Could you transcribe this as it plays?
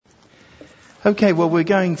Okay, well, we're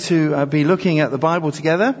going to be looking at the Bible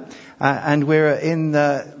together, and we're in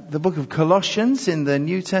the book of Colossians in the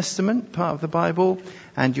New Testament part of the Bible,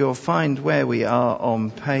 and you'll find where we are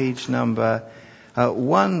on page number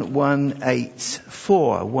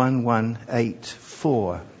 1184.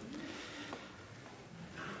 1184.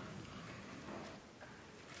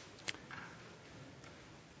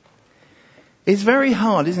 It's very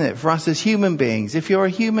hard, isn't it, for us as human beings? If you're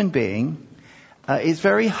a human being, it's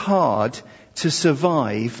very hard to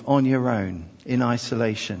survive on your own in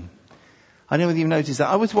isolation. I don't know whether you've noticed that.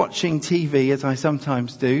 I was watching TV, as I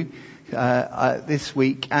sometimes do, this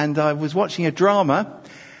week, and I was watching a drama.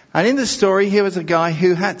 And in the story, here was a guy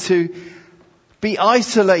who had to be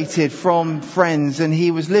isolated from friends, and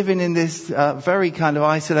he was living in this very kind of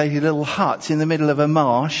isolated little hut in the middle of a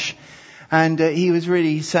marsh. And he was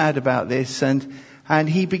really sad about this, and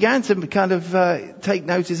he began to kind of take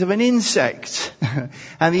notice of an insect.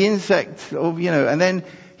 And the insect, and then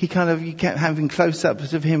he kept having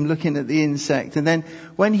close-ups of him looking at the insect. And then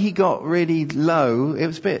when he got really low, it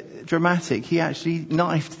was a bit dramatic. He actually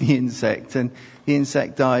knifed the insect, and the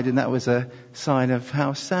insect died, and that was a sign of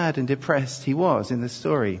how sad and depressed he was in the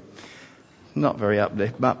story. Not very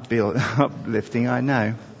uplifting, I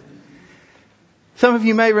know. Some of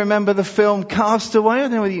you may remember the film Castaway. I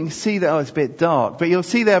don't know whether you can see that. Oh, it's a bit dark. But you'll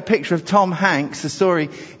see there a picture of Tom Hanks. The story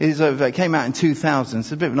came out in 2000.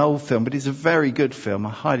 It's a bit of an old film, but it's a very good film.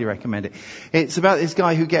 I highly recommend it. It's about this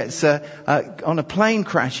guy who gets on a plane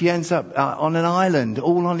crash. He ends up on an island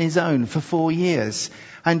all on his own for 4 years.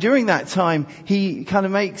 And during that time, he kind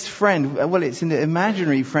of makes friend. Well, it's an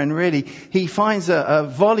imaginary friend, really. He finds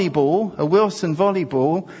a volleyball, a Wilson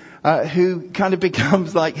volleyball, who kind of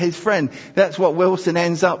becomes like his friend. That's what Wilson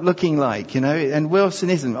ends up looking like, and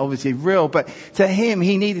Wilson isn't obviously real, but to him,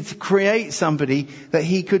 he needed to create somebody that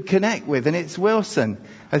he could connect with, and it's Wilson.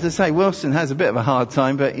 As I say, Wilson has a bit of a hard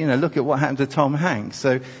time, but, look at what happened to Tom Hanks.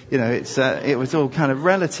 So, it was all kind of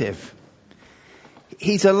relative.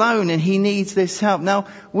 He's alone and he needs this help. Now,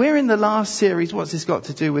 we're in the last series. What's this got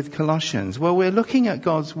to do with Colossians? Well, we're looking at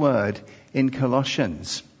God's Word in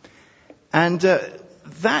Colossians. And,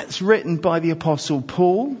 that's written by the Apostle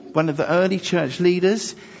Paul, one of the early church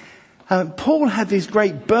leaders. Paul had this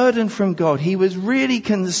great burden from God. He was really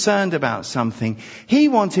concerned about something. He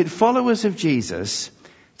wanted followers of Jesus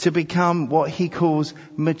to become what he calls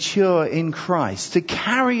mature in Christ, to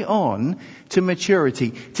carry on to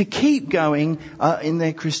maturity, to keep going in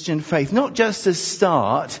their Christian faith, not just to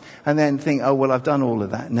start and then think, oh, well, I've done all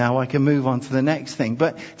of that. Now I can move on to the next thing,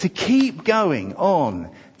 but to keep going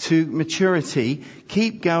on to maturity,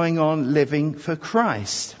 keep going on living for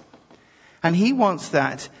Christ. And he wants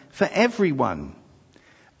that for everyone.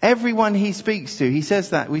 Everyone he speaks to. He says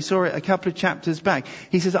that. We saw it a couple of chapters back.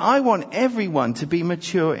 He says, I want everyone to be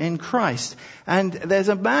mature in Christ. And there's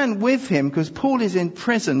a man with him, because Paul is in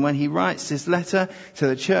prison when he writes this letter to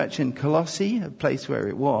the church in Colossae, a place where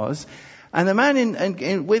it was. And the man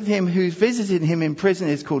with him who's visited him in prison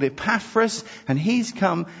is called Epaphras, and he's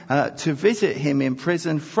come to visit him in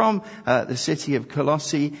prison from the city of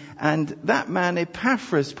Colossae. And that man,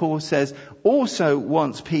 Epaphras, Paul says, also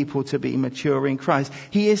wants people to be mature in Christ.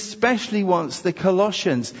 He especially wants the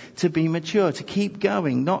Colossians to be mature, to keep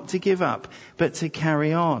going, not to give up, but to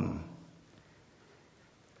carry on.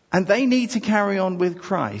 And they need to carry on with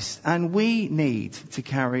Christ, and we need to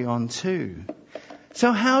carry on too.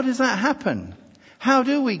 So how does that happen? How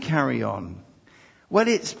do we carry on? Well,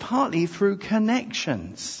 it's partly through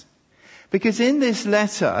connections. Because in this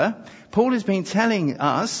letter, Paul has been telling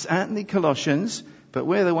us and the Colossians, but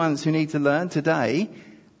we're the ones who need to learn today,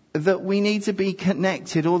 that we need to be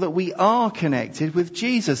connected, or that we are connected with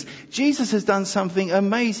Jesus. Jesus has done something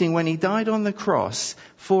amazing when he died on the cross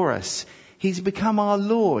for us. He's become our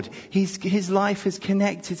Lord. His life is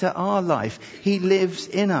connected to our life. He lives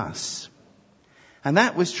in us. And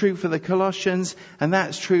that was true for the Colossians, and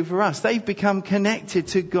that's true for us. They've become connected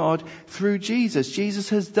to God through Jesus. Jesus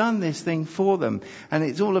has done this thing for them. And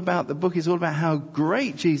the book is all about how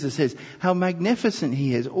great Jesus is, how magnificent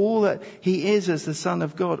he is, all that he is as the Son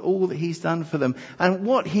of God, all that he's done for them. And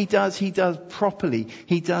what he does properly.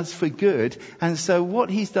 He does for good. And so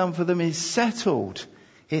what he's done for them is settled.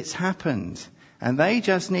 It's happened. And they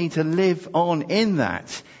just need to live on in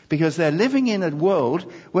that, because they're living in a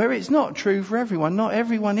world where it's not true for everyone. Not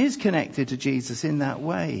everyone is connected to Jesus in that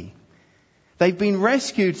way. They've been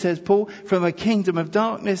rescued, says Paul, from a kingdom of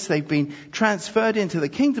darkness. They've been transferred into the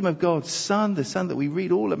kingdom of God's Son, the Son that we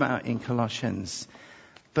read all about in Colossians.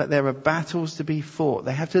 But there are battles to be fought.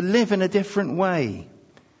 They have to live in a different way.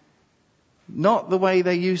 Not the way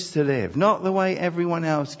they used to live, not the way everyone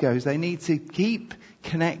else goes. They need to keep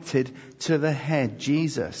connected to the head,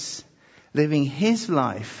 Jesus, living his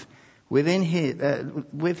life within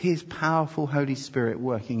with his powerful Holy Spirit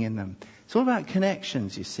working in them. It's all about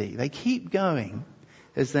connections, you see. They keep going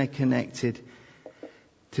as they're connected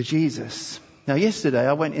to Jesus. Now, yesterday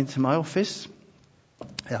I went into my office.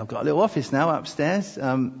 I've got a little office now upstairs,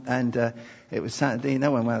 and it was Saturday.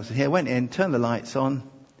 No one else was here. Went in, turned the lights on.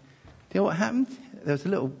 Do you know what happened? There was a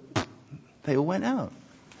little... They all went out.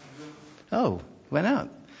 Oh, went out.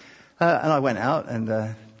 And I went out, and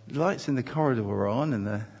the lights in the corridor were on, and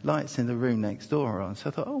the lights in the room next door were on. So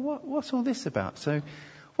I thought, what's all this about? So,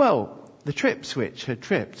 well, the trip switch had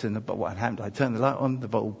tripped, and what had happened, I turned the light on, the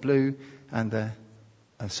bulb blew, and a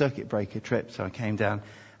circuit breaker tripped, so I came down,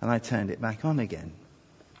 and I turned it back on again.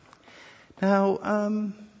 Now,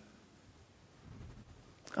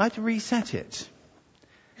 I had to reset it.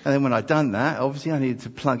 And then when I'd done that, obviously I needed to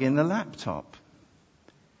plug in the laptop.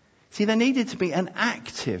 See, there needed to be an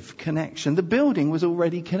active connection. The building was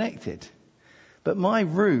already connected. But my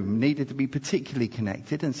room needed to be particularly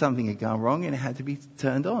connected, and something had gone wrong and it had to be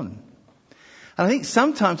turned on. And I think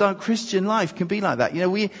sometimes our Christian life can be like that. You know,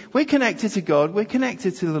 we're connected to God, we're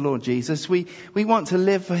connected to the Lord Jesus, we want to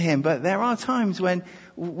live for him, but there are times when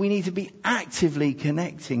we need to be actively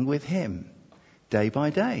connecting with him, day by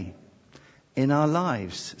day, in our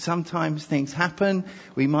lives. Sometimes things happen,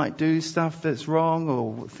 we might do stuff that's wrong,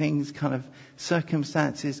 or things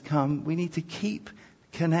circumstances come. We need to keep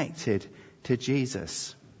connected to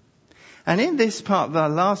Jesus. And in this part, the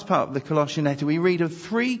last part of the Colossian letter, we read of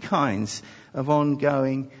 3 kinds of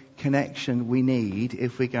ongoing connection we need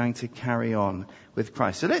if we're going to carry on with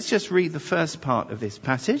Christ. So let's just read the first part of this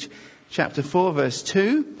passage, chapter 4, verse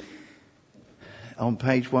 2, on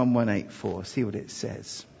page 1184. See what it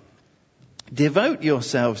says. Devote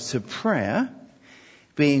yourselves to prayer,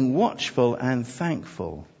 being watchful and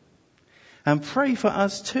thankful. And pray for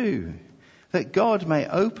us too, that God may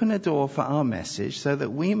open a door for our message so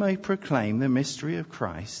that we may proclaim the mystery of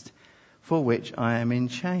Christ, for which I am in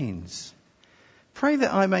chains. Pray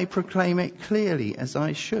that I may proclaim it clearly as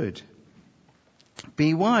I should.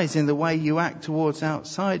 Be wise in the way you act towards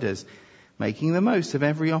outsiders, making the most of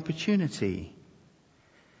every opportunity.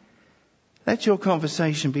 Let your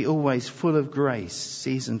conversation be always full of grace,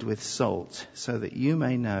 seasoned with salt, so that you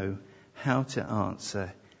may know how to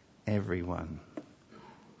answer everyone.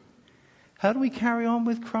 How do we carry on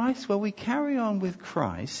with Christ? Well, we carry on with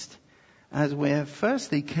Christ as we're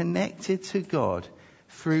firstly connected to God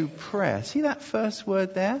through prayer. See that first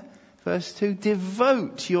word there? Verse 2.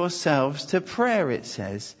 Devote yourselves to prayer, it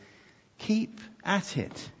says. Keep at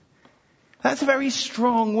it. That's a very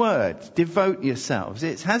strong word, devote yourselves.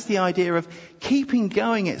 It has the idea of keeping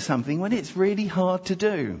going at something when it's really hard to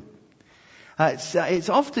do. It's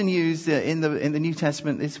often used in the New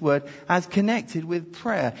Testament, this word, as connected with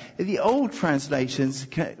prayer. The old translations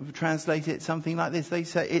translate it something like this.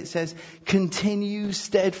 It says, continue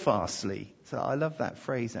steadfastly. So I love that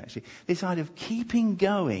phrase, actually. This idea of keeping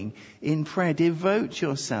going in prayer. Devote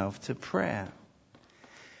yourself to prayer.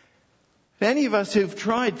 Any of us who've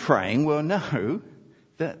tried praying will know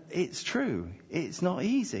that it's true. It's not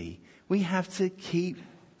easy. We have to keep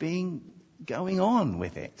going on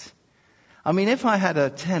with it. I mean, if I had a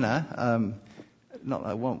tenner, not that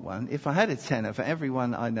I want one, if I had a tenner for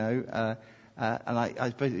everyone I know, and I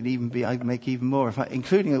suppose I'd make even more,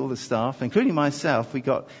 including all the staff, including myself, we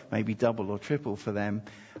got maybe double or triple for them.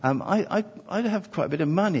 I'd have quite a bit of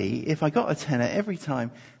money if I got a tenner every time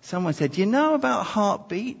someone said, "Do you know about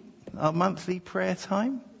Heartbeat, our monthly prayer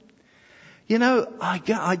time?" I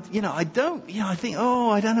think,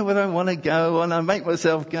 I don't know whether I want to go, and I make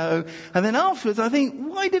myself go. And then afterwards I think,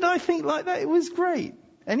 why did I think like that? It was great.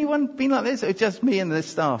 Anyone been like this? Or just me and the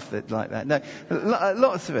staff that like that? No,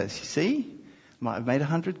 lots of us, you see. Might have made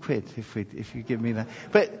 £100 if you give me that.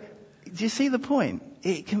 But do you see the point?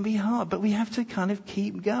 It can be hard, but we have to kind of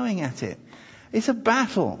keep going at it. It's a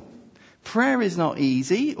battle. Prayer is not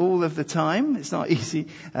easy all of the time. It's not easy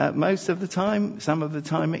most of the time. Some of the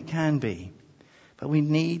time it can be. But we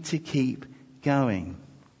need to keep going.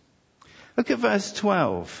 Look at verse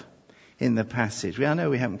 12 in the passage. I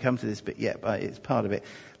know we haven't come to this bit yet, but it's part of it.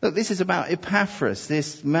 Look, this is about Epaphras,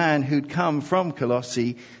 this man who'd come from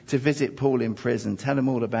Colossae to visit Paul in prison. Tell him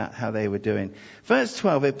all about how they were doing. Verse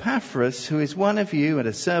 12, Epaphras, who is one of you and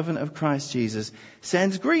a servant of Christ Jesus,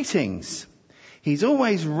 sends greetings. He's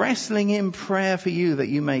always wrestling in prayer for you that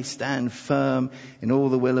you may stand firm in all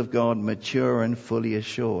the will of God, mature and fully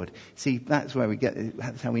assured. See, that's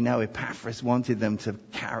how we know Epaphras wanted them to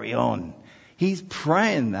carry on. He's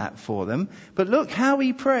praying that for them. But look how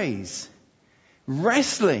he prays.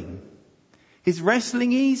 Wrestling. Is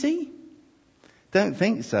wrestling easy? Don't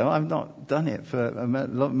think so. I've not done it for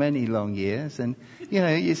many long years. And,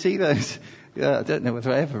 you see those, I don't know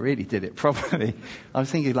whether I ever really did it properly. I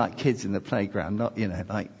was thinking like kids in the playground, not,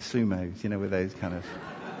 like sumos, with those kind of,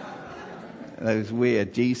 those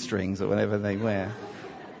weird G-strings or whatever they wear.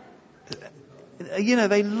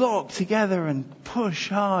 They lock together and push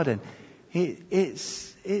hard, and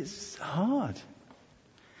it's hard.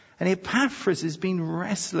 And Epaphras has been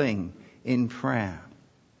wrestling in prayer.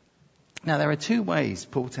 Now, there are two ways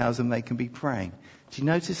Paul tells them they can be praying. Do you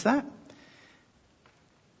notice that?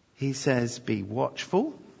 He says, be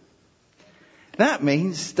watchful. That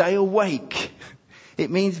means stay awake.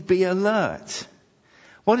 It means be alert.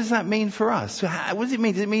 What does that mean for us? What does it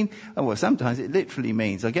mean? Does it mean, well, sometimes it literally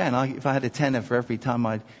means, again, if I had a tenner for every time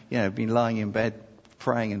I'd, been lying in bed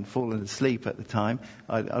praying and fallen asleep at the time,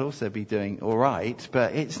 I'd also be doing all right.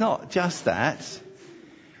 But it's not just that.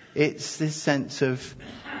 It's this sense of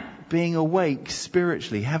being awake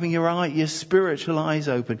spiritually, having your spiritual eyes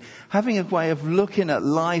open, having a way of looking at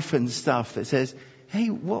life and stuff that says, hey,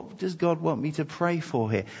 what does God want me to pray for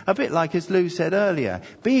here? A bit like as Lou said earlier,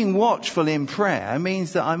 being watchful in prayer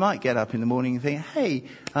means that I might get up in the morning and think, hey,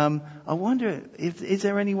 I wonder is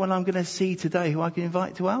there anyone I'm going to see today who I can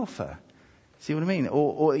invite to Alpha? See what I mean?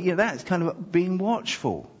 Or that's kind of being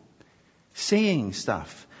watchful, seeing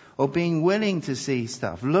stuff. Or being willing to see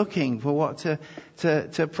stuff, looking for what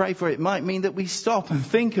to pray for. It might mean that we stop and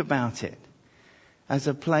think about it as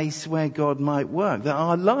a place where God might work. That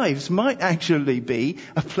our lives might actually be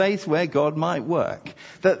a place where God might work.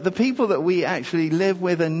 That the people that we actually live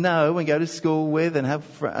with and know and go to school with and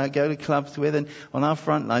go to clubs with and on our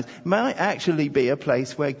front lines might actually be a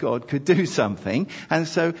place where God could do something. And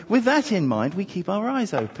so with that in mind, we keep our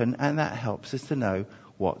eyes open, and that helps us to know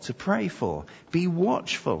what to pray for. Be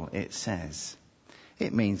watchful, it says.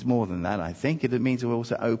 It means more than that, I think. It means we're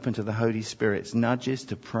also open to the Holy Spirit's nudges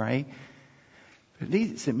to pray. At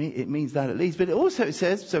least it means that at least. But it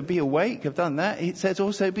says, so be awake, I've done that. It says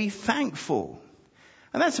also be thankful.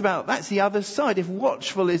 And that's the other side. If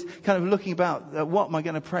watchful is kind of looking about what am I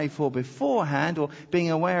going to pray for beforehand, or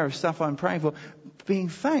being aware of stuff I'm praying for, being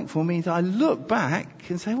thankful means I look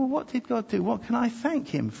back and say, well, what did God do? What can I thank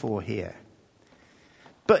Him for here?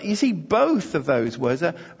 But you see, both of those words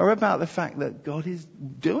are about the fact that God is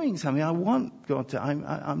doing something. I want God to,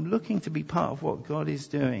 I'm looking to be part of what God is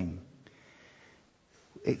doing.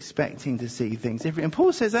 Expecting to see things different. And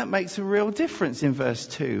Paul says that makes a real difference in verse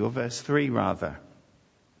 2, or verse 3 rather.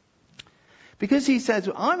 Because he says,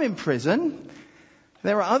 well, I'm in prison.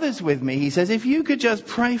 There are others with me. He says, if you could just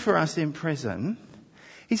pray for us in prison.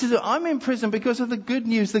 He says, I'm in prison because of the good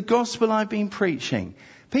news, the gospel I've been preaching.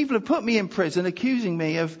 People have put me in prison accusing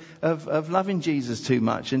me of loving Jesus too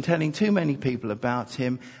much and telling too many people about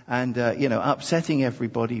him and, upsetting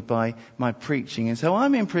everybody by my preaching. And so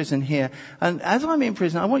I'm in prison here. And as I'm in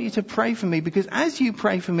prison, I want you to pray for me, because as you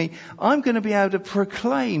pray for me, I'm going to be able to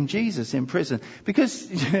proclaim Jesus in prison. Because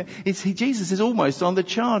Jesus is almost on the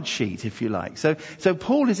charge sheet, if you like. So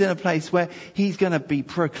Paul is in a place where he's going to be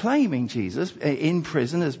proclaiming Jesus in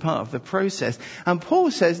prison as part of the process. And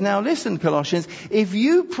Paul says, now listen, Colossians, if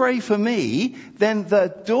you pray for me, then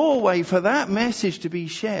the doorway for that message to be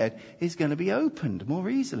shared is going to be opened more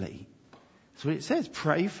easily. That's what it says.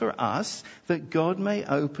 Pray for us that God may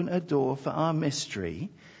open a door for our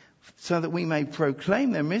mystery, so that we may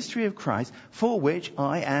proclaim the mystery of Christ, for which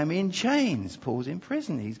I am in chains. Paul's in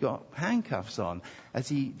prison. He's got handcuffs on as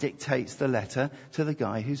he dictates the letter to the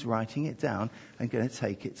guy who's writing it down and going to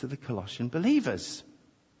take it to the Colossian believers.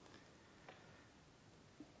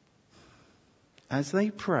 As they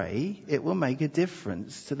pray, it will make a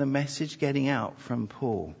difference to the message getting out from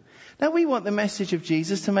Paul. Now, we want the message of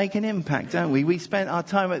Jesus to make an impact, don't we? We spent our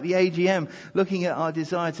time at the AGM looking at our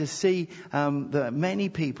desire to see that many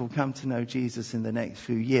people come to know Jesus in the next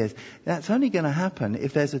few years. That's only going to happen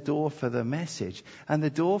if there's a door for the message. And the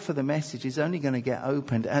door for the message is only going to get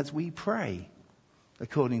opened as we pray,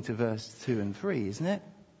 according to verse 2 and 3, isn't it?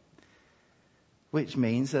 Which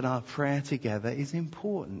means that our prayer together is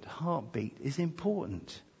important. Heartbeat is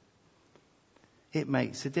important. It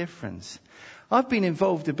makes a difference. I've been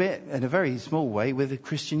involved a bit, in a very small way, with the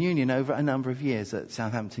Christian Union over a number of years at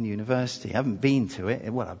Southampton University. I haven't been to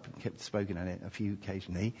it. Well, I've spoken on it a few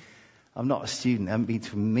occasionally. I'm not a student. I haven't been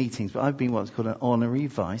to meetings, but I've been what's called an honorary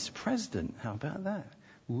vice president. How about that?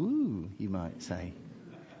 Woo, you might say.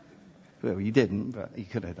 Well, you didn't, but you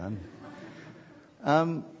could have done.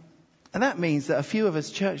 And that means that a few of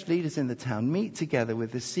us church leaders in the town meet together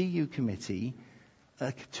with the CU committee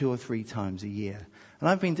 2 or 3 times a year. And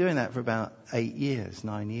I've been doing that for about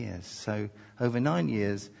 9 years. So over 9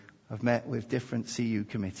 years, I've met with different CU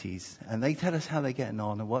committees, and they tell us how they're getting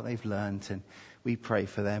on and what they've learned, and we pray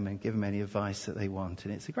for them and give them any advice that they want,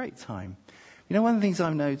 and it's a great time. You know, one of the things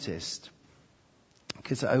I've noticed,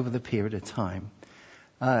 because over the period of time,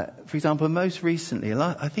 for example, most recently,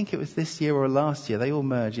 I think it was this year or last year, they all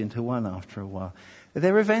merge into one after a while.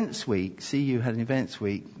 Their events week, CU had an events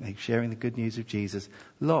week, sharing the good news of Jesus.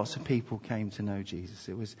 Lots of people came to know Jesus.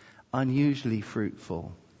 It was unusually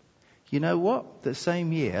fruitful. You know what? The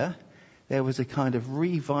same year, there was a kind of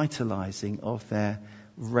revitalizing of their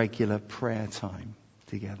regular prayer time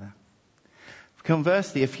together.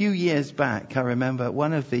 Conversely, a few years back, I remember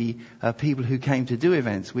one of the people who came to do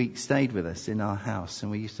events week stayed with us in our house,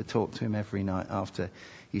 and we used to talk to him every night after.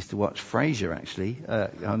 He used to watch Frasier, actually,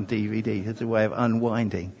 on DVD as a way of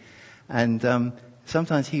unwinding. And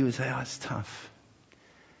sometimes he would say, "Oh, it's tough.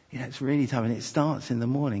 You know, it's really tough." And it starts in the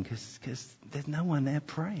morning because there's no one there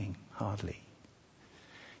praying, hardly.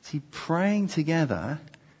 See, praying together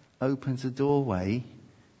opens a doorway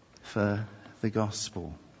for the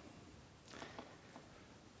gospel.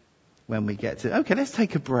 When we get to, okay, let's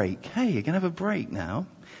take a break. Hey, you're going to have a break now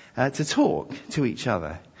to talk to each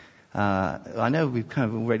other. I know we've kind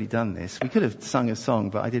of already done this. We could have sung a song,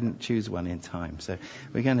 but I didn't choose one in time. So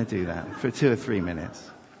we're going to do that for 2 or 3 minutes.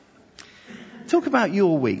 Talk about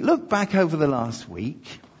your week. Look back over the last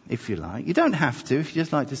week, if you like. You don't have to, if you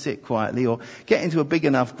just like to sit quietly or get into a big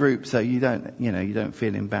enough group so you don't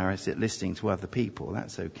feel embarrassed at listening to other people.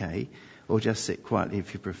 That's okay. Or just sit quietly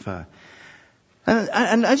if you prefer.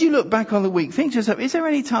 And as you look back on the week, think to yourself, is there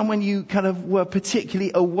any time when you kind of were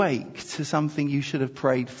particularly awake to something you should have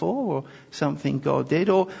prayed for or something God did?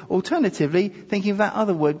 Or alternatively, thinking of that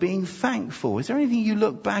other word, being thankful. Is there anything you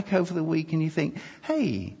look back over the week and you think,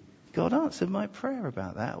 hey, God answered my prayer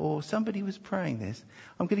about that, or somebody was praying this?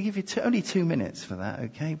 I'm going to give you only 2 minutes for that,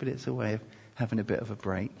 okay? But it's a way of having a bit of a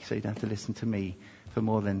break, so you don't have to listen to me for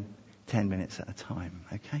more than 10 minutes at a time,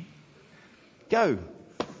 okay? Go.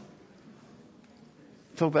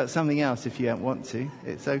 Talk about something else if you don't want to.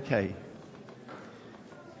 It's okay.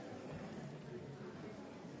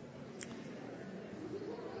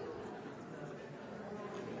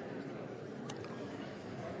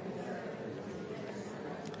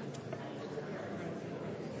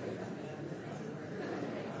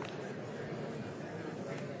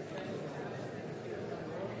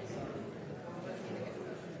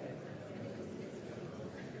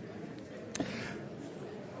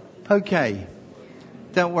 Okay.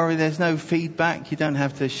 Don't worry, there's no feedback. You don't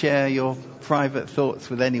have to share your private thoughts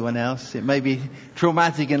with anyone else. It may be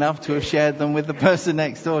traumatic enough to have shared them with the person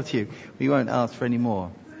next door to you. We won't ask for any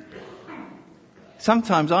more.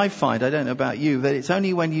 Sometimes I find, I don't know about you, that it's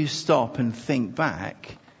only when you stop and think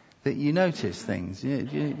back that you notice things. Do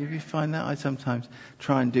you find that? I sometimes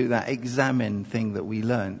try and do that examine thing that we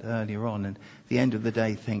learned earlier on, and at the end of the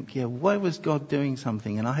day think, why was God doing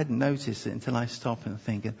something? And I hadn't noticed it until I stop and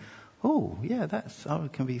think, oh, yeah, I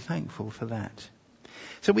can be thankful for that.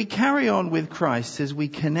 So we carry on with Christ as we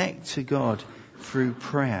connect to God through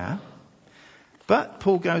prayer. But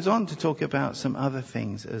Paul goes on to talk about some other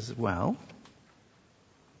things as well.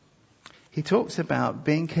 He talks about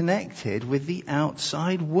being connected with the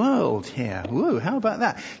outside world here. Whoa, how about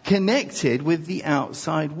that? Connected with the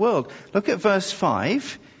outside world. Look at verse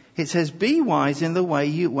 5. It says, be wise in the way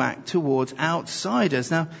you act towards outsiders.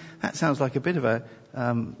 Now, that sounds like a bit of a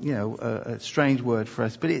strange word for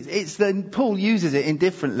us, but Paul uses it in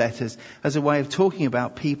different letters as a way of talking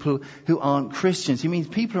about people who aren't Christians. He means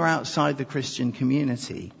people who are outside the Christian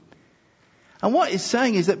community. And what he's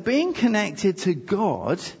saying is that being connected to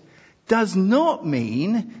God does not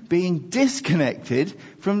mean being disconnected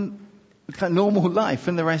from normal life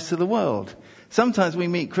and the rest of the world. Sometimes we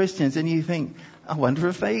meet Christians and you think, I wonder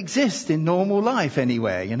if they exist in normal life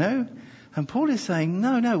anywhere, And Paul is saying,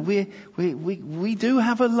 no, we do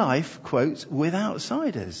have a life, quotes, with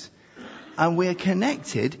outsiders. And we're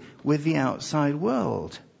connected with the outside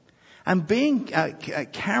world. And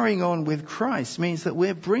carrying on with Christ means that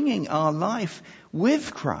we're bringing our life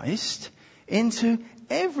with Christ into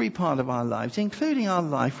every part of our lives, including our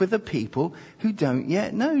life with the people who don't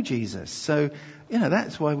yet know Jesus. So,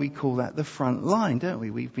 that's why we call that the front line, don't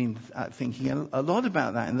we? We've been thinking a lot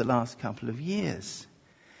about that in the last couple of years.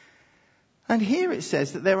 And here it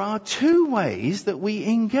says that there are 2 ways that we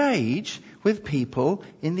engage with people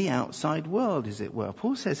in the outside world, as it were.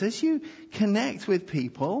 Paul says, as you connect with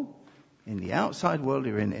people in the outside world,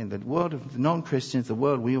 or in the world of non-Christians, the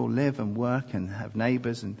world we all live and work and have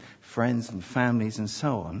neighbours and friends and families and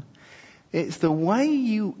so on, it's the way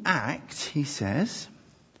you act, he says,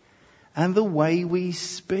 and the way we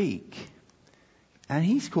speak. And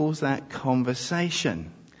he calls that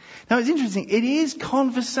conversation. Now it's interesting, it is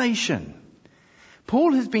conversation.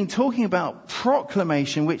 Paul has been talking about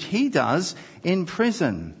proclamation, which he does in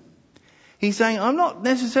prison. He's saying, I'm not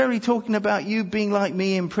necessarily talking about you being like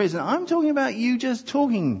me in prison. I'm talking about you just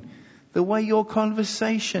talking the way your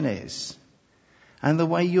conversation is and the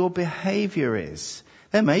way your behavior is.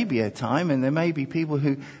 There may be a time and there may be people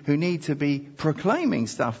who need to be proclaiming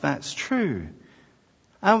stuff. That's true.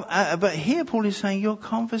 But here Paul is saying your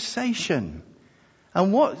conversation.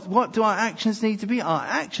 And what do our actions need to be? Our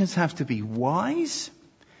actions have to be wise.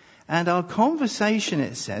 And our conversation,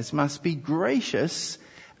 it says, must be gracious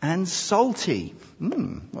and salty.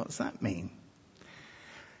 What's that mean?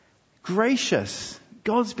 Gracious.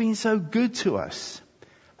 God's been so good to us.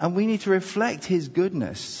 And we need to reflect his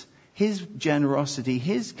goodness, his generosity,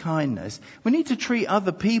 his kindness. We need to treat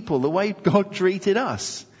other people the way God treated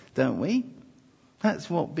us, don't we? That's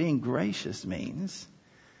what being gracious means.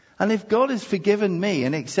 And if God has forgiven me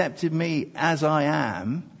and accepted me as I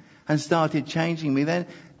am and started changing me, then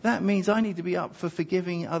that means I need to be up for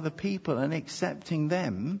forgiving other people and accepting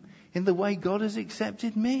them in the way God has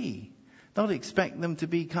accepted me. Not expect them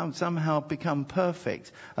to somehow become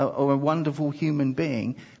perfect or a wonderful human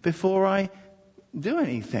being before I do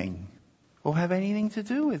anything or have anything to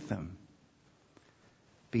do with them.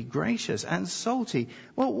 Be gracious and salty.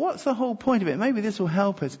 Well, what's the whole point of it? Maybe this will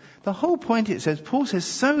help us. The whole point, Paul says,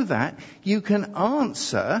 so that you can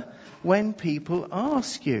answer when people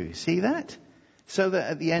ask you. See that? So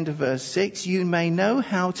that at the end of verse 6, you may know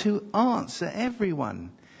how to answer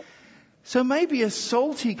everyone. So maybe a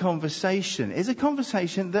salty conversation is a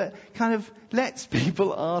conversation that kind of lets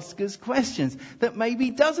people ask us questions, that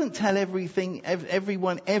maybe doesn't tell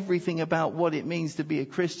everyone everything about what it means to be a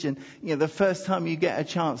Christian. The first time you get a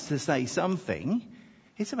chance to say something,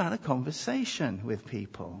 it's about a conversation with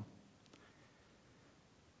people.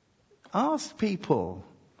 Ask people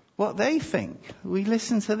what they think. We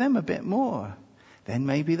listen to them a bit more. Then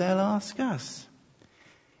maybe they'll ask us.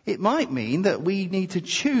 It might mean that we need to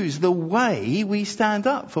choose the way we stand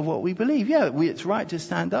up for what we believe. Yeah, it's right to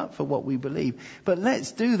stand up for what we believe. But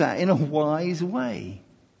let's do that in a wise way.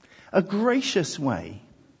 A gracious way.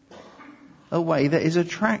 A way that is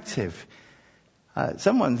attractive.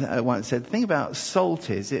 Someone once said, the thing about salt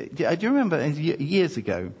is, do you remember years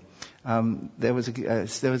ago, there was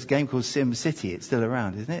a game called Sim City. It's still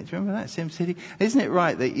around, isn't it? Do you remember that, Sim City? Isn't it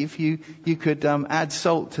right that if you could add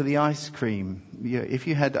salt to the ice cream, if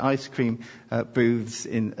you had ice cream booths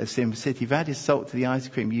in Sim City, if you added salt to the ice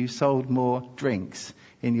cream, you sold more drinks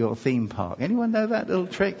in your theme park. Anyone know that little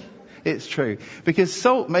trick? It's true. Because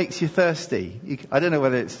salt makes you thirsty. I don't know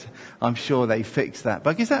whether I'm sure they fixed that.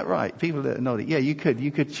 But is that right? People that are nodding. Yeah, you could. You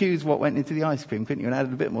could choose what went into the ice cream, couldn't you? And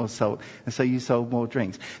added a bit more salt. And so you sold more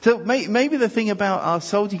drinks. So maybe the thing about our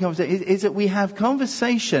salty conversation is that we have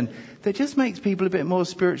conversation that just makes people a bit more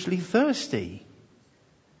spiritually thirsty.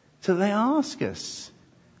 So they ask us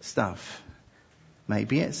stuff.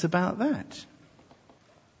 Maybe it's about that.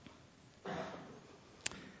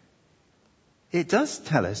 It does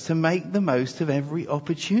tell us to make the most of every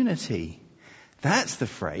opportunity. That's the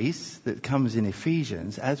phrase that comes in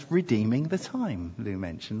Ephesians as redeeming the time, Lou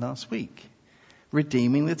mentioned last week.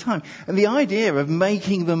 Redeeming the time. And the idea of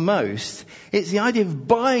making the most, it's the idea of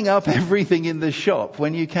buying up everything in the shop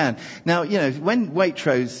when you can. Now, when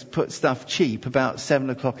Waitrose put stuff cheap about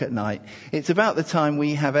 7:00 at night, it's about the time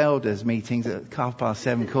we have elders meetings at 7:15,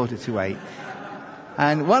 7:45.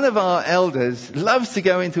 And one of our elders loves to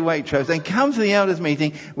go into Waitrose and come to the elders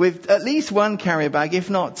meeting with at least one carrier bag, if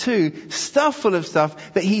not two, stuff full of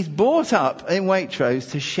stuff that he's bought up in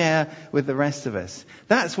Waitrose to share with the rest of us.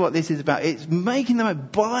 That's what this is about. It's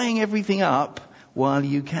buying everything up while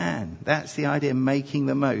you can. That's the idea, making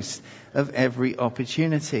the most of every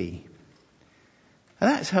opportunity. And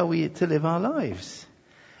that's how we to live our lives.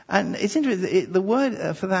 And it's interesting, the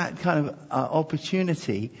word for that kind of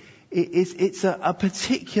opportunity, it's a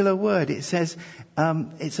particular word. It says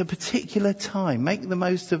it's a particular time. Make the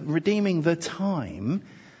most of redeeming the time,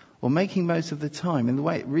 or making most of the time. And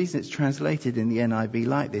the reason it's translated in the NIV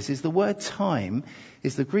like this is the word time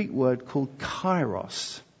is the Greek word called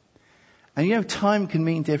kairos. And time can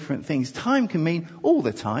mean different things. Time can mean all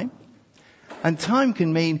the time. And time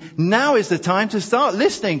can mean now is the time to start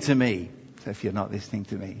listening to me. So if you're not listening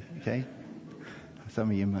to me, okay? Some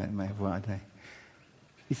of you may have one day.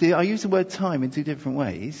 You see, I use the word time in two different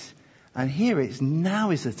ways. And here it's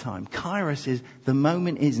now is the time. Kairos is the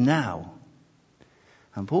moment is now.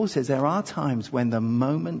 And Paul says there are times when the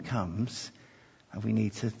moment comes and we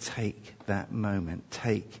need to take that moment,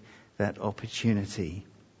 take that opportunity.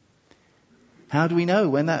 How do we know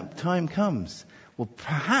when that time comes? Well,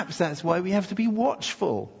 perhaps that's why we have to be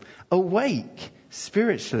watchful, awake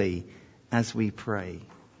spiritually as we pray.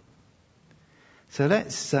 So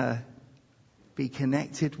let's be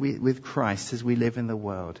connected with Christ as we live in the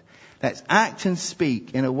world. Let's act and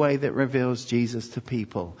speak in a way that reveals Jesus to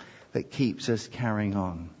people, that keeps us carrying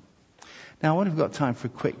on. Now, I wonder if we've got time for a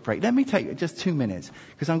quick break. Let me take just 2 minutes,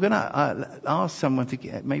 because I'm going to ask someone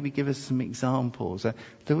to maybe give us some examples.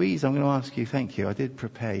 Louise, I'm going to ask you, thank you, I did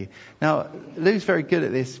prepare you. Now, Lou's very good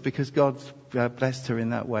at this because God's blessed her in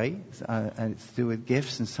that way, and it's to do with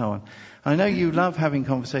gifts and so on. I know you love having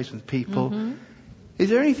conversations with people. Mm-hmm. Is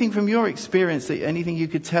there anything from your experience, anything you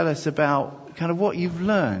could tell us about kind of what you've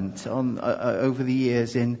learned on over the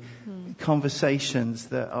years in conversations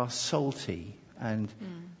that are salty and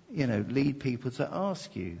lead people to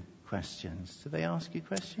ask you questions? Do they ask you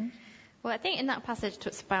questions? Well, I think in that passage it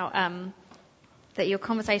talks about that your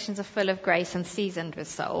conversations are full of grace and seasoned with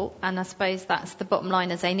salt. And I suppose that's the bottom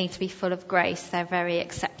line, is they need to be full of grace. They're very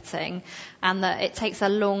accepting. And that it takes a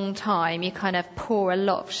long time. You kind of pour a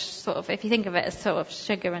lot of if you think of it as sort of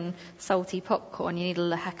sugar and salty popcorn, you need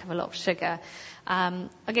a heck of a lot of sugar. I'll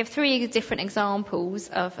give 3 different examples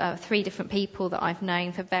of 3 different people that I've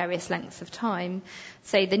known for various lengths of time.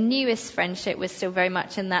 So the newest friendship was still very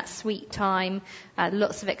much in that sweet time,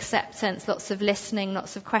 lots of acceptance, lots of listening,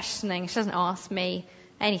 lots of questioning. She doesn't ask me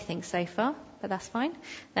anything so far, but that's fine.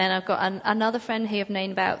 Then I've got another friend who I've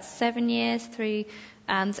known about 7 years through,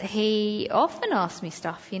 and he often asks me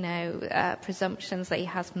stuff, presumptions that he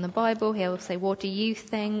has from the Bible. He'll say, "What do you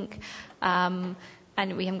think?"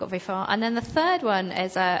 And we haven't got very far. And then the third one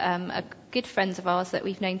is a good friend of ours that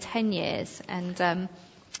we've known 10 years. And,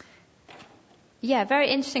 very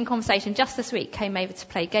interesting conversation. Just this week came over to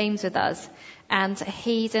play games with us. And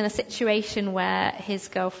he's in a situation where his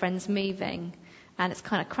girlfriend's moving. And it's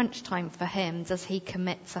kind of crunch time for him. Does he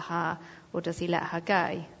commit to her or does he let her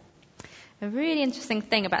go? A really interesting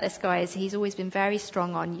thing about this guy is he's always been very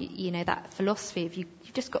strong on, that philosophy of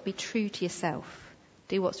you've just got to be true to yourself.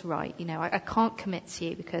 Do what's right. I can't commit to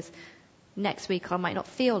you because next week I might not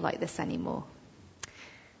feel like this anymore.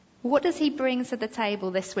 What does he bring to the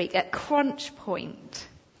table this week at crunch point?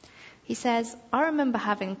 He says, I remember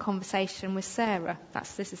having a conversation with Sarah.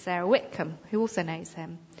 This is Sarah Whitcomb, who also knows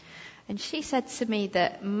him. And she said to me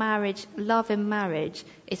that love in marriage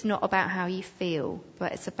is not about how you feel,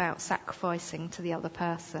 but it's about sacrificing to the other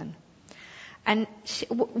person. And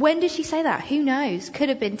when did she say that? Who knows? Could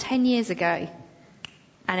have been 10 years ago.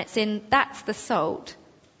 And that's the salt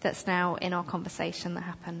that's now in our conversation that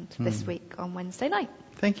happened this week on Wednesday night.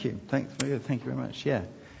 Thank you. Thank you very much. Yeah.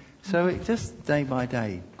 So it just day by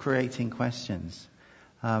day, creating questions.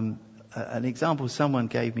 An example someone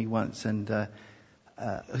gave me once, and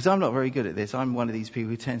because I'm not very good at this, I'm one of these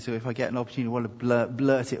people who tends to, if I get an opportunity, want to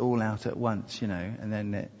blurt it all out at once, and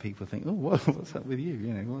then people think, oh, what's up with you?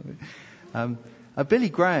 Billy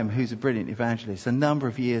Graham, who's a brilliant evangelist, a number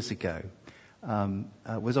of years ago,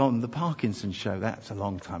 was on the Parkinson show. That's a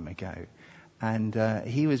long time ago. And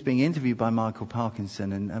he was being interviewed by Michael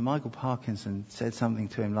Parkinson, and Michael Parkinson said something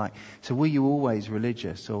to him like, so were you always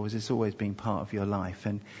religious, or was this always being part of your life?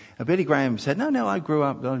 And Billy Graham said, no, I grew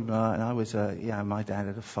up, blah, blah, and I was, my dad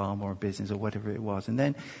had a farm or a business or whatever it was. And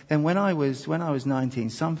then when I was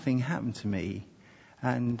 19, something happened to me,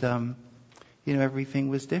 and, everything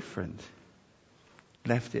was different.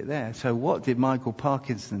 Left it there. So what did Michael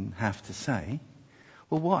Parkinson have to say?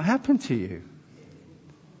 Well, what happened to you?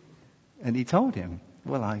 And he told him,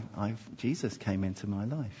 well, Jesus came into my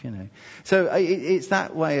life, So it's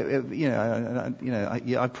that way,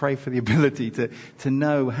 I pray for the ability to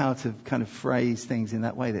know how to kind of phrase things in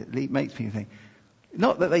that way that makes people think,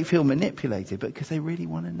 not that they feel manipulated, but because they really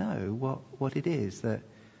want to know what it is that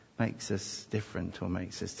makes us different or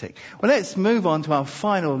makes us tick. Well, let's move on to our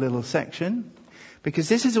final little section, because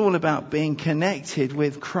this is all about being connected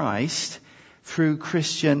with Christ through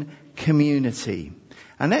Christian community.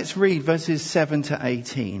 And let's read verses 7 to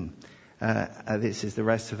 18. This is the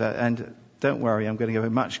rest of that. And don't worry, I'm going to go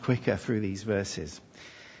much quicker through these verses.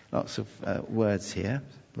 Lots of words here,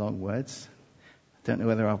 long words. Don't know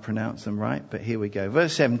whether I'll pronounce them right, but here we go.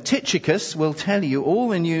 Verse 7, Tychicus will tell you all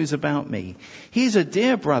the news about me. He's a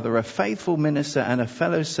dear brother, a faithful minister, and a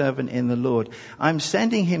fellow servant in the Lord. I'm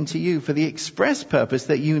sending him to you for the express purpose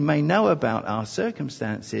that you may know about our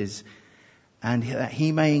circumstances and that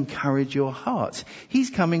he may encourage your hearts.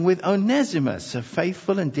 He's coming with Onesimus, a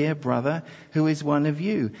faithful and dear brother who is one of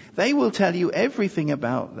you. They will tell you everything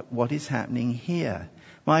about what is happening here.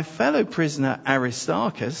 My fellow prisoner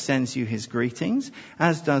Aristarchus sends you his greetings,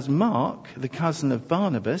 as does Mark, the cousin of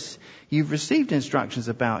Barnabas. You've received instructions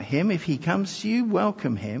about him. If he comes to you,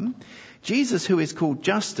 welcome him. Jesus, who is called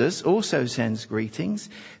Justus, also sends greetings.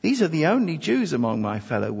 These are the only Jews among my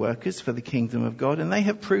fellow workers for the kingdom of God, and they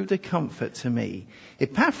have proved a comfort to me.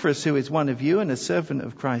 Epaphras, who is one of you and a servant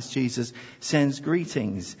of Christ Jesus, sends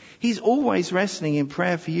greetings. He's always wrestling in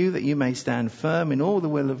prayer for you that you may stand firm in all the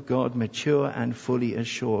will of God, mature and fully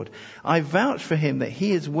assured. I vouch for him that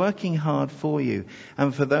he is working hard for you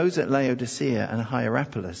and for those at Laodicea and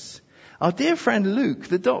Hierapolis. Our dear friend Luke,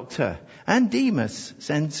 the doctor, and Demas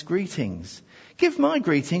sends greetings. Give my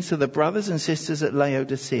greetings to the brothers and sisters at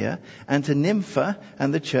Laodicea and to Nympha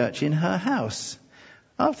and the church in her house.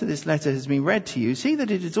 After this letter has been read to you, see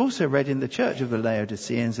that it is also read in the church of the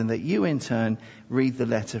Laodiceans, and that you in turn read the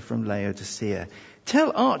letter from Laodicea.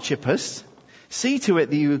 Tell Archippus, see to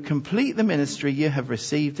it that you complete the ministry you have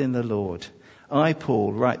received in the Lord. I,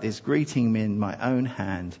 Paul, write this greeting in my own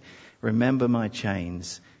hand. Remember my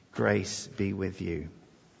chains. Grace be with you.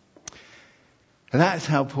 And that's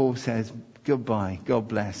how Paul says goodbye. God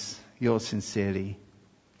bless. Yours sincerely,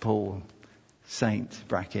 Paul. Saint,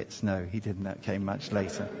 brackets. No, he didn't. That came much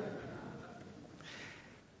later.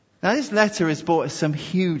 Now, this letter has brought us some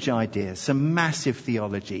huge ideas, some massive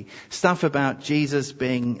theology, stuff about Jesus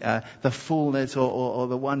being the fullness or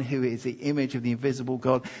the one who is the image of the invisible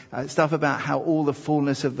God, stuff about how all the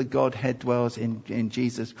fullness of the Godhead dwells in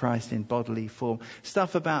Jesus Christ in bodily form,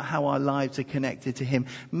 stuff about how our lives are connected to him,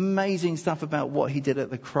 amazing stuff about what he did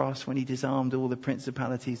at the cross when he disarmed all the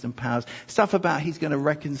principalities and powers, stuff about he's going to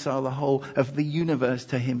reconcile the whole of the universe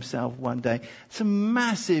to himself one day. Some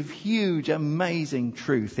massive, huge, amazing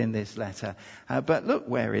truth in this letter. But look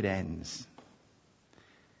where it ends.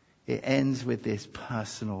 It ends with this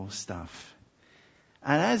personal stuff.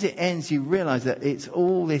 And as it ends, you realize that this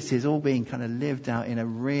is all being kind of lived out in a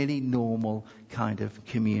really normal kind of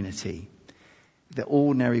community. The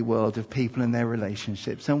ordinary world of people and their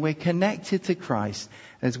relationships. And we're connected to Christ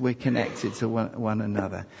as we're connected to one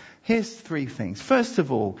another. Here's three things. First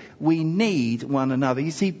of all, we need one another.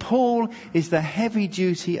 You see, Paul is the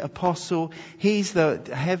heavy-duty apostle. He's the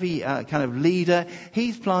heavy kind of leader.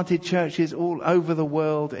 He's planted churches all over the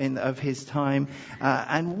world of his time.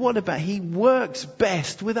 And what about, he works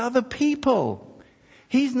best with other people.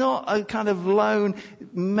 He's not a kind of lone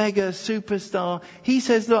mega superstar. He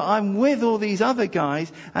says, look, I'm with all these other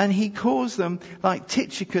guys, and he calls them like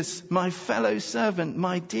Tychicus, my fellow servant,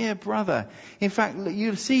 my dear brother. In fact,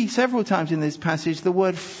 you'll see several times in this passage the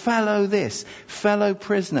word fellow fellow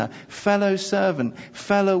prisoner, fellow servant,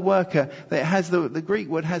 fellow worker. That has the Greek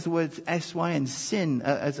word has the word syn, sin,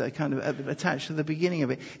 as a kind of attached to the beginning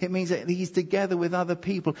of it. It means that he's together with other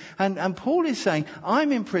people. And Paul is saying,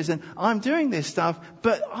 I'm in prison, I'm doing this stuff,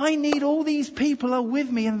 but I need all these people are with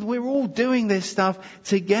me, and we're all doing this stuff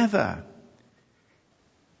together.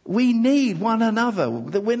 We need one another.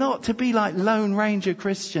 That we're not to be like Lone Ranger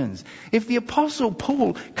Christians. If the Apostle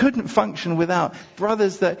Paul couldn't function without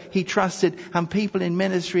brothers that he trusted and people in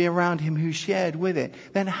ministry around him who shared with it,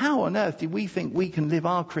 then how on earth do we think we can live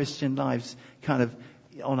our Christian lives kind of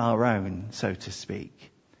on our own, so to speak?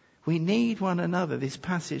 We need one another. This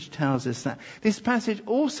passage tells us that. This passage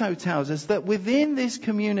also tells us that within this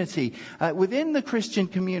community, within the Christian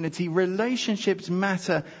community, relationships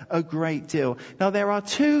matter a great deal. Now, there are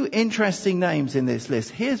two interesting names in this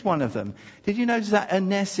list. Here's one of them. Did you notice that?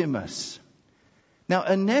 Onesimus. Now,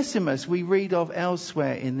 Onesimus we read of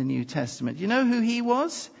elsewhere in the New Testament. You know who he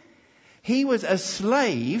was? He was a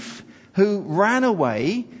slave who ran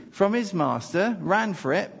away from his master, ran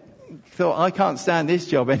for it, thought, I can't stand this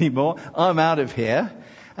job anymore, I'm out of here.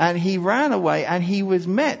 And he ran away, and he was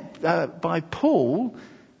met by Paul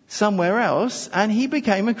somewhere else, and he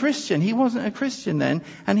became a Christian. He wasn't a Christian then,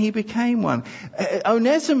 and he became one.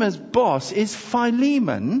 Onesimus' boss is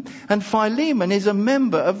Philemon, and Philemon is a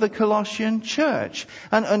member of the Colossian church.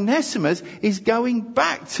 And Onesimus is going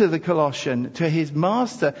back to the Colossian, to his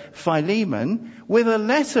master Philemon, with a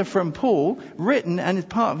letter from Paul written and is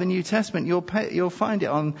part of the New Testament. You'll find it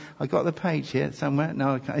on, I got the page here somewhere.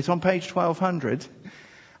 No, it's on page 1200.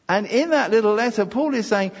 And in that little letter, Paul is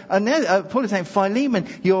saying, Philemon,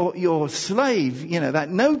 your slave, that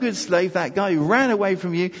no good slave, that guy who ran away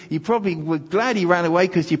from you, you probably were glad he ran away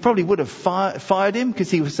because you probably would have fired him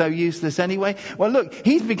because he was so useless anyway. Well, look,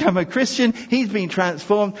 he's become a Christian, he's been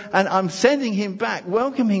transformed, and I'm sending him back,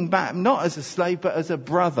 welcoming him back, not as a slave, but as a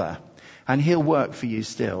brother. And he'll work for you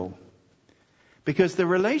still. Because the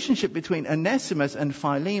relationship between Onesimus and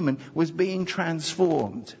Philemon was being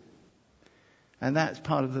transformed. And that's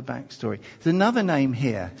part of the backstory. There's another name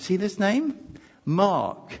here. See this name?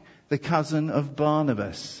 Mark, the cousin of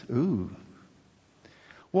Barnabas. Ooh.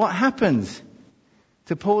 What happened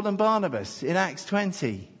to Paul and Barnabas in Acts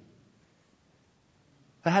 20?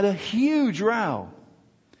 They had a huge row.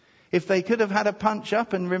 If they could have had a punch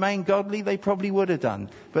up and remained godly, they probably would have done.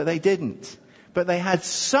 But they didn't. But they had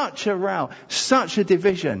such a row, such a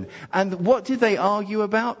division. And what did they argue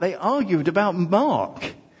about? They argued about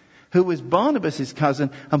Mark, who was Barnabas'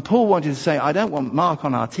 cousin. And Paul wanted to say, I don't want Mark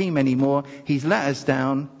on our team anymore. He's let us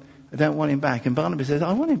down. I don't want him back. And Barnabas says,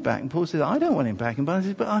 I want him back. And Paul says, I don't want him back. And Barnabas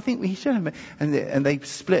says, but I think we should have him. And they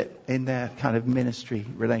split in their kind of ministry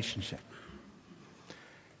relationship.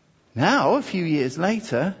 Now, a few years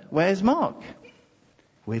later, where's Mark?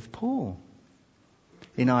 With Paul.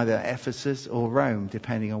 In either Ephesus or Rome,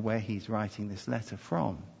 depending on where he's writing this letter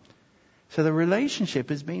from. So the relationship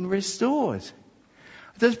has been restored.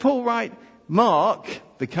 Does Paul write Mark,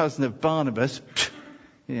 the cousin of Barnabas,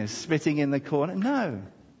 spitting in the corner? No.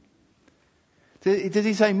 Does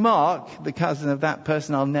he say Mark, the cousin of that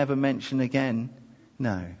person I'll never mention again?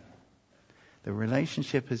 No. The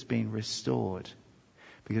relationship has been restored.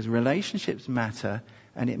 Because relationships matter,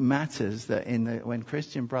 and it matters that when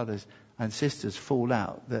Christian brothers and sisters fall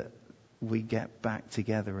out, that we get back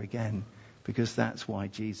together again. Because that's why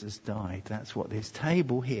Jesus died. That's what this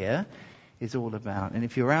table here is all about. And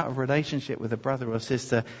if you're out of relationship with a brother or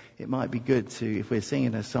sister, it might be good to, if we're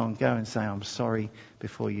singing a song, go and say, I'm sorry,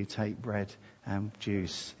 before you take bread and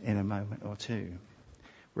juice in a moment or two.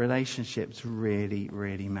 Relationships really,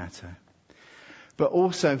 really matter. But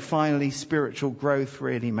also, finally, spiritual growth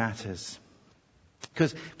really matters.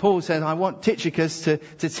 Because Paul says, I want Tychicus to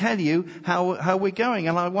tell you how we're going,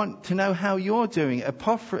 and I want to know how you're doing.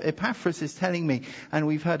 Epaphras is telling me, and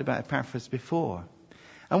we've heard about Epaphras before.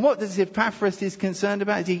 And what does Epaphras is concerned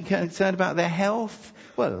about? Is he concerned about their health?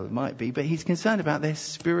 Well, it might be, but he's concerned about their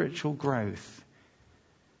spiritual growth.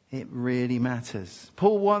 It really matters.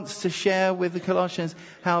 Paul wants to share with the Colossians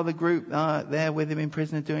how the group there with him in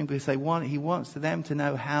prison are doing, because he wants them to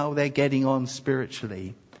know how they're getting on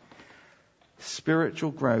spiritually.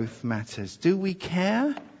 Spiritual growth matters. Do we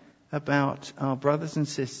care about our brothers and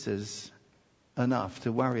sisters enough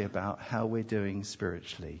to worry about how we're doing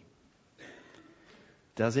spiritually?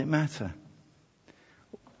 Does it matter?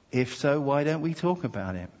 If so, why don't we talk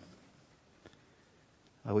about it?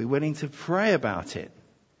 Are we willing to pray about it?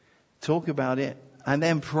 Talk about it and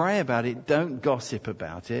then pray about it. Don't gossip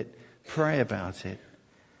about it. Pray about it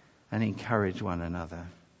and encourage one another.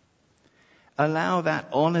 Allow that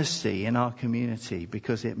honesty in our community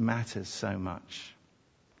because it matters so much.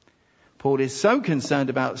 Paul is so concerned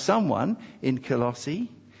about someone in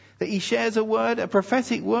Colossae that he shares a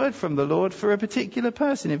prophetic word from the Lord for a particular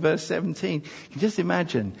person in verse 17. You can just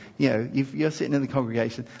imagine, you're sitting in the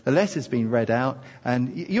congregation, the letter's been read out,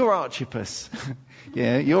 and you're Archippus.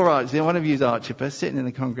 One of you's Archippus, sitting in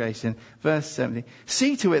the congregation. Verse 17.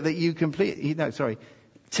 See to it that you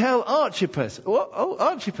tell Archippus. Oh,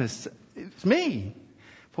 Archippus, it's me.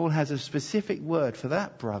 Paul has a specific word for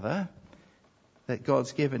that brother that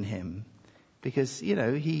God's given him because,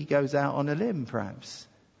 he goes out on a limb perhaps.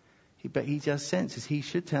 But he just senses he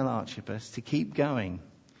should tell Archippus to keep going.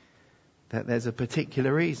 That there's a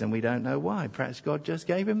particular reason. We don't know why. Perhaps God just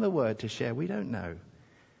gave him the word to share. We don't know.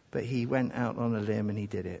 But he went out on a limb and he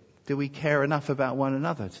did it. Do we care enough about one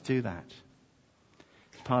another to do that?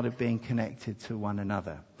 It's part of being connected to one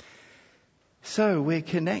another. So we're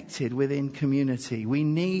connected within community. We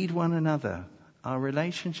need one another. Our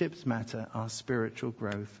relationships matter. Our spiritual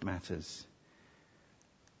growth matters.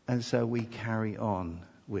 And so we carry on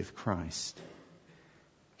with Christ.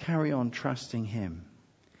 Carry on trusting him.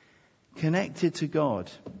 Connected to God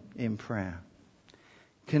in prayer.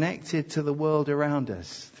 Connected to the world around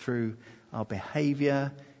us through our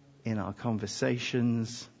behavior, in our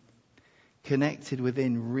conversations. Connected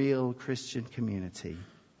within real Christian community.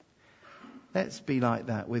 Let's be like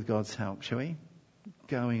that with God's help, shall we?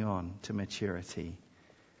 Going on to maturity,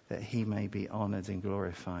 that he may be honoured and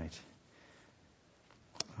glorified.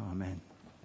 Amen.